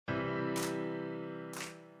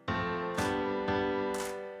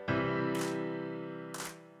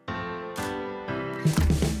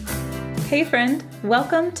Hey friend,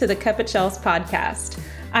 welcome to the Cup at Chels podcast.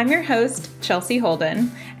 I'm your host, Chelsea Holden,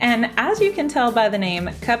 and as you can tell by the name,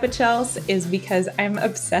 Cup at Chels is because I'm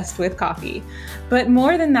obsessed with coffee. But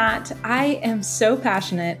more than that, I am so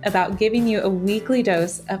passionate about giving you a weekly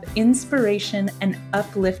dose of inspiration and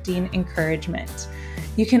uplifting encouragement.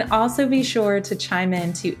 You can also be sure to chime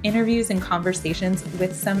in to interviews and conversations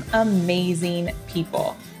with some amazing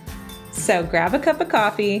people. So grab a cup of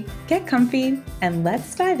coffee, get comfy, and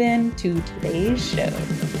let's dive into today's show.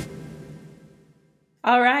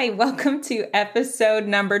 All right, welcome to episode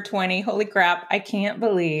number 20. Holy crap, I can't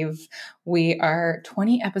believe we are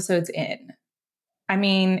 20 episodes in. I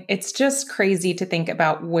mean, it's just crazy to think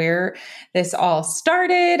about where this all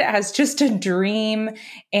started as just a dream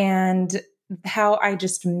and how I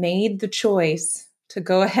just made the choice to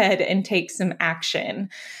go ahead and take some action.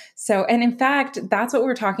 So, and in fact, that's what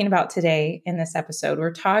we're talking about today in this episode.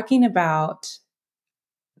 We're talking about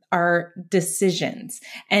our decisions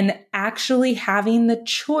and actually having the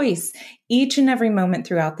choice each and every moment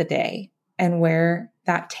throughout the day and where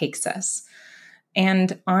that takes us.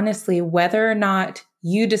 And honestly, whether or not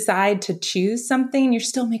you decide to choose something, you're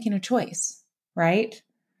still making a choice, right?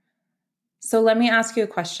 So let me ask you a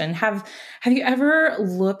question. Have you ever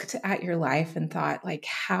looked at your life and thought, like,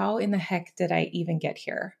 how in the heck did I even get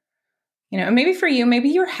here? You know, maybe for you, maybe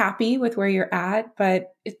you're happy with where you're at,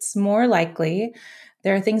 but it's more likely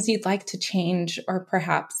there are things you'd like to change or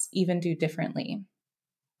perhaps even do differently.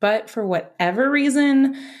 But for whatever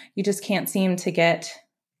reason, you just can't seem to get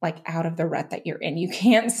like out of the rut that you're in. You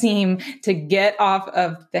can't seem to get off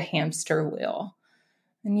of the hamster wheel.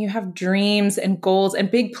 And you have dreams and goals and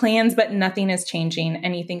big plans, but nothing is changing.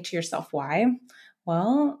 And you think to yourself, why?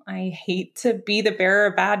 Well, I hate to be the bearer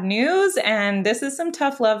of bad news, and this is some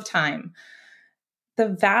tough love time. The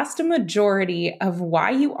vast majority of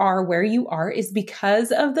why you are where you are is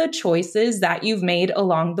because of the choices that you've made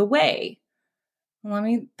along the way.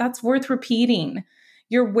 That's worth repeating.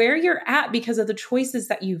 You're where you're at because of the choices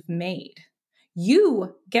that you've made.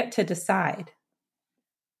 You get to decide.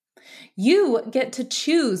 You get to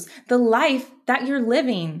choose the life that you're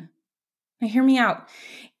living. Now, hear me out.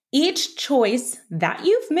 Each choice that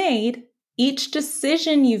you've made, each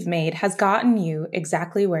decision you've made has gotten you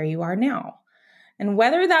exactly where you are now. And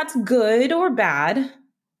whether that's good or bad,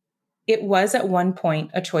 it was at one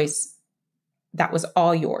point a choice that was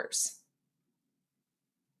all yours.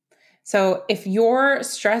 So if you're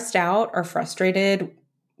stressed out or frustrated,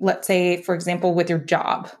 let's say, for example, with your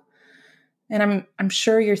job, and I'm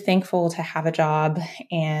sure you're thankful to have a job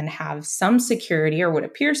and have some security or what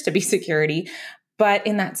appears to be security, but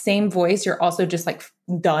in that same voice, you're also just like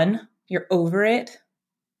done. You're over it.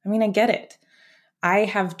 I mean, I get it. I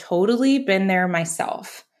have totally been there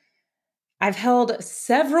myself. I've held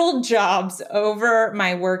several jobs over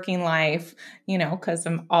my working life, because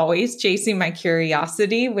I'm always chasing my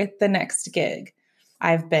curiosity with the next gig.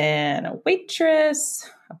 I've been a waitress,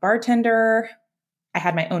 a bartender. I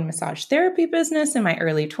had my own massage therapy business in my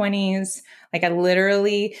early 20s. Like I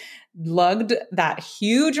literally lugged that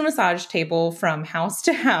huge massage table from house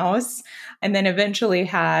to house and then eventually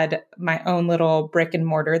had my own little brick and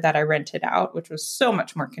mortar that I rented out, which was so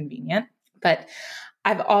much more convenient. But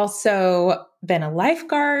I've also been a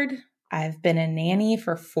lifeguard. I've been a nanny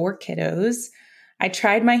for 4 kiddos. I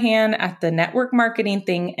tried my hand at the network marketing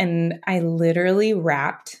thing and I literally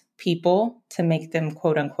wrapped people to make them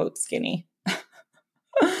quote unquote skinny.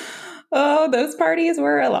 Oh, those parties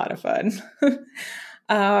were a lot of fun.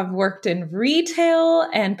 I've worked in retail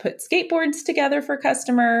and put skateboards together for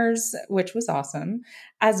customers, which was awesome,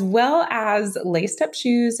 as well as laced up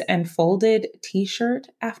shoes and folded t-shirt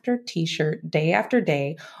after t-shirt, day after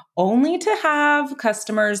day, only to have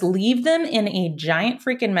customers leave them in a giant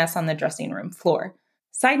freaking mess on the dressing room floor.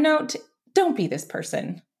 Side note, don't be this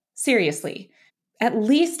person. Seriously. At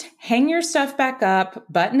least hang your stuff back up,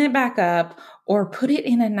 button it back up, or put it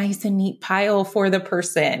in a nice and neat pile for the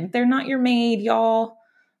person. They're not your maid, y'all.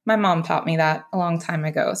 My mom taught me that a long time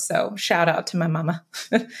ago, so shout out to my mama.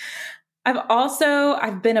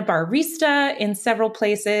 I've been a barista in several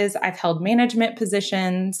places. I've held management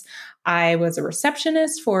positions. I was a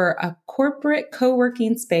receptionist for a corporate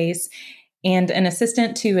co-working space and an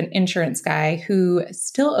assistant to an insurance guy who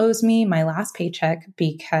still owes me my last paycheck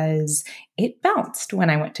because it bounced when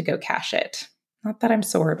I went to go cash it. Not that I'm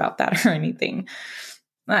sore about that or anything.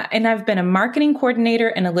 And I've been a marketing coordinator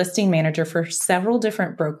and a listing manager for several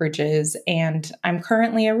different brokerages, and I'm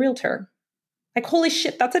currently a realtor. Like, holy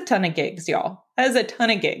shit, that's a ton of gigs, y'all. That is a ton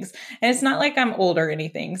of gigs. And it's not like I'm old or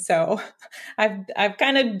anything. So I've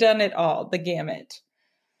kind of done it all, the gamut.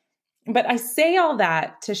 But I say all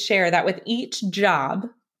that to share that with each job,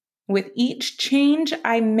 with each change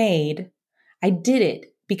I made, I did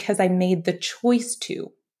it because I made the choice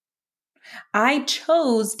to. I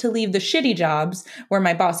chose to leave the shitty jobs where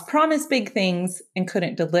my boss promised big things and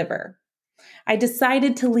couldn't deliver. I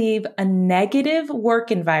decided to leave a negative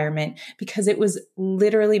work environment because it was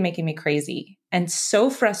literally making me crazy and so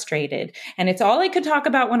frustrated. And it's all I could talk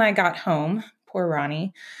about when I got home. Poor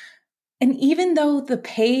Ronnie. And even though the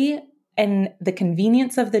pay and the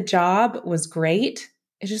convenience of the job was great,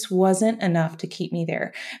 it just wasn't enough to keep me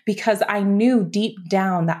there because I knew deep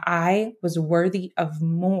down that I was worthy of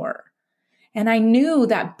more. And I knew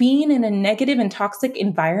that being in a negative and toxic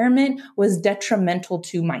environment was detrimental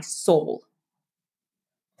to my soul.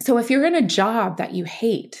 So if you're in a job that you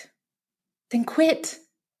hate, then quit.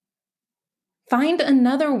 Find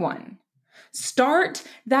another one. Start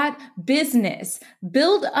that business.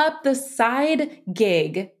 Build up the side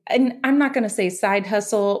gig. And I'm not going to say side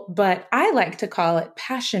hustle, but I like to call it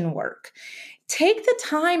passion work. Take the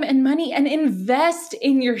time and money and invest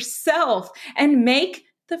in yourself and make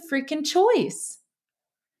the freaking choice.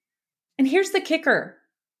 And here's the kicker.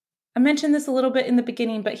 I mentioned this a little bit in the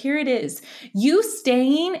beginning, but here it is. You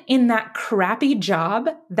staying in that crappy job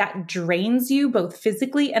that drains you both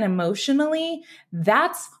physically and emotionally,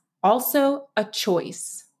 that's also a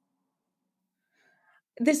choice.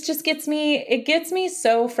 This just gets me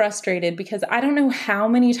so frustrated because I don't know how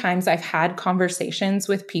many times I've had conversations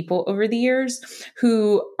with people over the years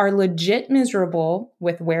who are legit miserable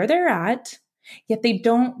with where they're at, yet they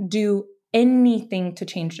don't do anything to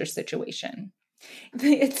change their situation.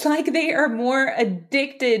 It's like they are more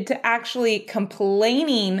addicted to actually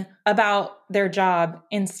complaining about their job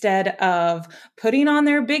instead of putting on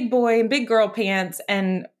their big boy and big girl pants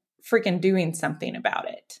and freaking doing something about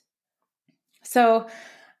it. So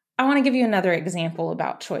I want to give you another example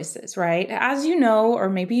about choices, right? As you know, or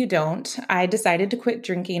maybe you don't, I decided to quit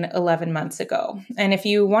drinking 11 months ago. And if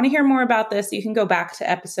you want to hear more about this, you can go back to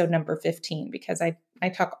episode number 15 because I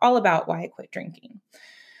talk all about why I quit drinking.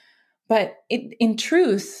 But in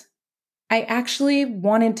truth, I actually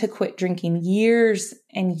wanted to quit drinking years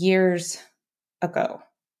and years ago,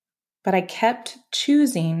 but I kept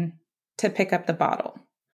choosing to pick up the bottle.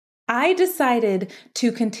 I decided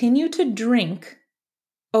to continue to drink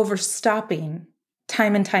over stopping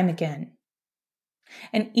time and time again.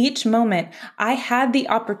 And each moment I had the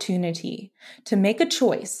opportunity to make a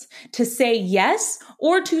choice to say yes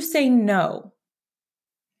or to say no.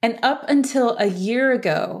 And up until a year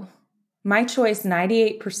ago, my choice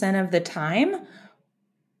 98% of the time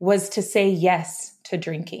was to say yes to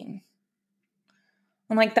drinking.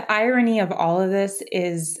 And like the irony of all of this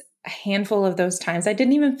is a handful of those times I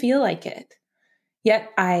didn't even feel like it.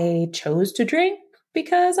 Yet I chose to drink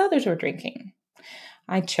because others were drinking.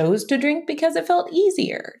 I chose to drink because it felt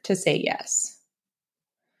easier to say yes.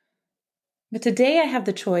 But today I have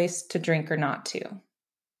the choice to drink or not to.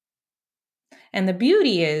 And the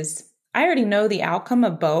beauty is I already know the outcome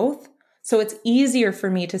of both. So it's easier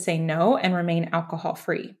for me to say no and remain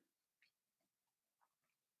alcohol-free.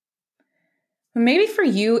 Maybe for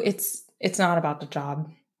you, it's not about the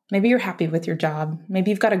job. Maybe you're happy with your job.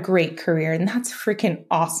 Maybe you've got a great career, and that's freaking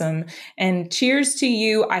awesome. And cheers to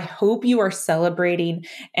you. I hope you are celebrating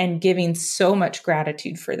and giving so much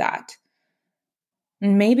gratitude for that.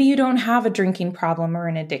 And maybe you don't have a drinking problem or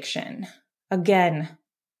an addiction. Again,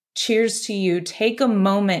 cheers to you. Take a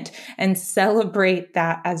moment and celebrate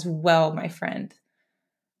that as well, my friend.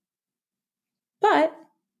 But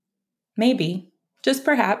maybe, just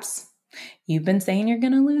perhaps, you've been saying you're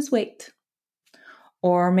going to lose weight.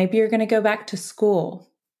 Or maybe you're going to go back to school.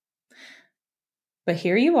 But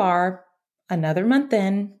here you are, another month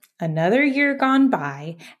in, another year gone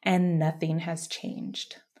by, and nothing has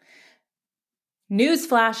changed.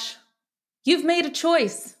 Newsflash, you've made a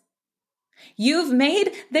choice. You've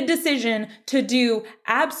made the decision to do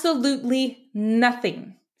absolutely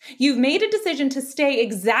nothing. You've made a decision to stay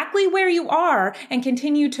exactly where you are and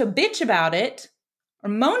continue to bitch about it or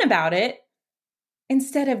moan about it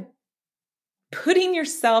instead of putting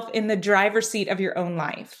yourself in the driver's seat of your own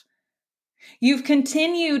life. You've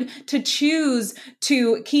continued to choose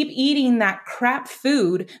to keep eating that crap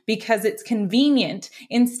food because it's convenient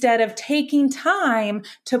instead of taking time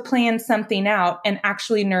to plan something out and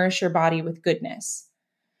actually nourish your body with goodness.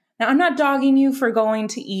 Now, I'm not dogging you for going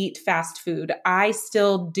to eat fast food. I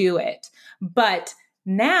still do it, but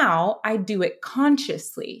now I do it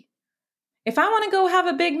consciously. If I want to go have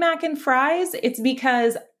a Big Mac and fries, it's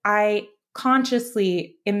because I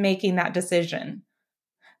consciously am making that decision.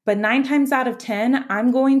 But 9 times out of 10,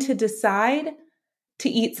 I'm going to decide to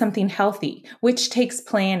eat something healthy, which takes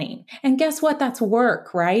planning. And guess what? That's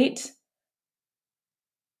work, right?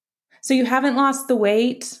 So you haven't lost the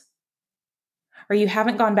weight, or you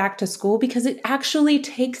haven't gone back to school, because it actually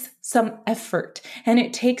takes some effort, and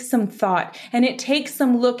it takes some thought, and it takes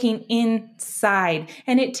some looking inside,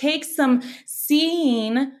 and it takes some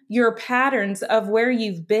seeing your patterns of where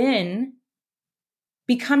you've been,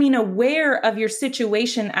 becoming aware of your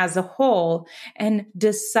situation as a whole, and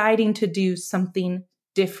deciding to do something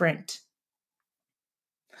different.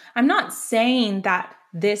 I'm not saying that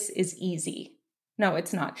this is easy. No,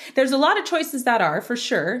 it's not. There's a lot of choices that are, for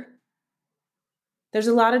sure. There's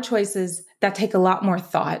a lot of choices that take a lot more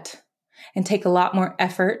thought and take a lot more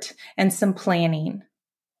effort and some planning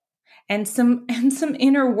and some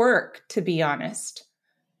inner work, to be honest.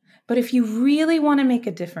 But if you really want to make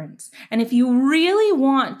a difference, and if you really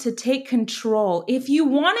want to take control, if you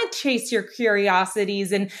want to chase your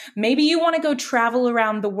curiosities, and maybe you want to go travel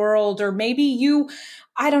around the world, or maybe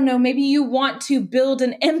maybe you want to build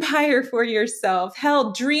an empire for yourself.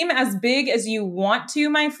 Hell, dream as big as you want to,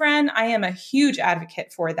 my friend. I am a huge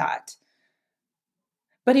advocate for that.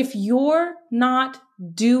 But if you're not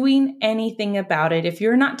doing anything about it, if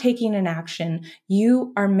you're not taking an action,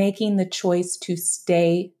 you are making the choice to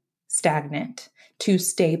stay stagnant, to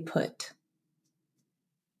stay put.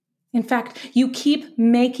 In fact, you keep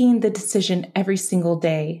making the decision every single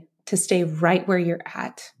day to stay right where you're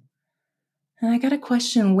at. And I got a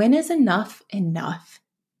question: when is enough enough?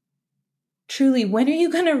 Truly, when are you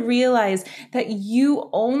going to realize that you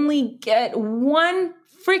only get one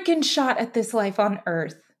freaking shot at this life on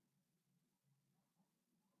earth?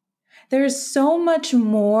 There's so much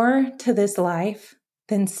more to this life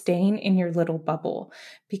than staying in your little bubble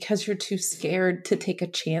because you're too scared to take a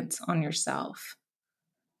chance on yourself.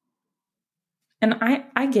 And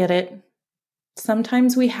I get it.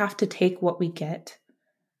 Sometimes we have to take what we get.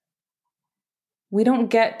 We don't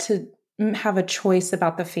get to have a choice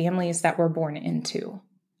about the families that we're born into.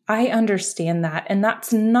 I understand that, and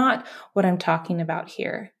that's not what I'm talking about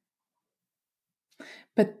here.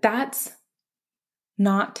 But that's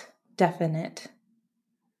not definite.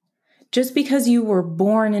 Just because you were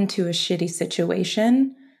born into a shitty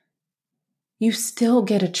situation, you still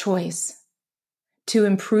get a choice to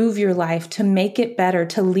improve your life, to make it better,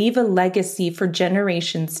 to leave a legacy for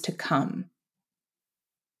generations to come.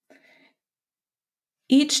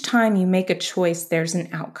 Each time you make a choice, there's an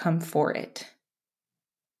outcome for it.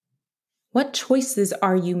 What choices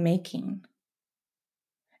are you making?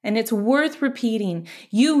 And it's worth repeating,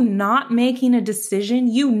 you not making a decision,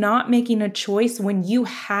 you not making a choice when you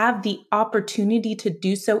have the opportunity to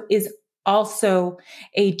do so is also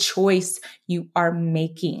a choice you are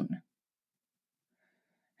making.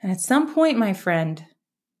 And at some point, my friend,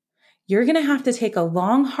 you're going to have to take a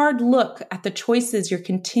long, hard look at the choices you're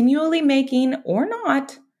continually making or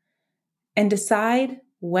not, and decide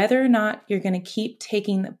whether or not you're going to keep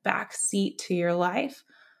taking the back seat to your life,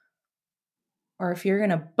 or if you're going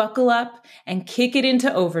to buckle up and kick it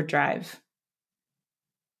into overdrive.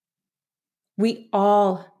 We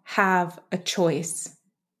all have a choice.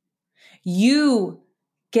 You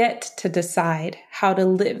get to decide how to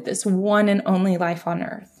live this one and only life on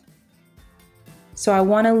earth. So I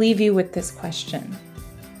want to leave you with this question.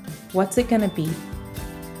 What's it going to be?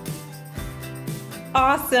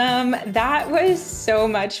 Awesome. That was so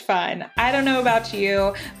much fun. I don't know about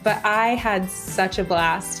you, but I had such a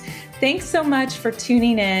blast. Thanks so much for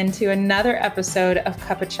tuning in to another episode of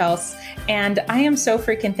Cup of Chels. And I am so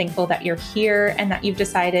freaking thankful that you're here and that you've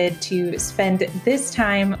decided to spend this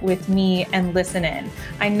time with me and listen in.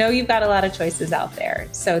 I know you've got a lot of choices out there,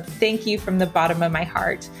 so thank you from the bottom of my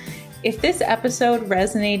heart. If this episode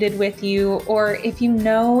resonated with you, or if you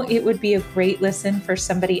know it would be a great listen for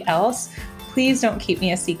somebody else, please don't keep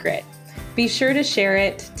me a secret. Be sure to share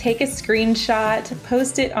it, take a screenshot,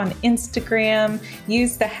 post it on Instagram,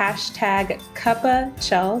 use the hashtag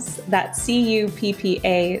CuppaChels, that's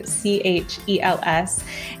CuppaChels,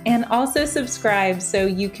 and also subscribe so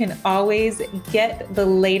you can always get the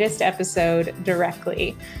latest episode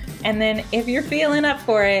directly. And then if you're feeling up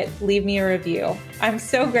for it, leave me a review. I'm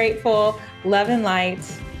so grateful. Love and light.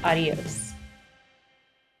 Adios.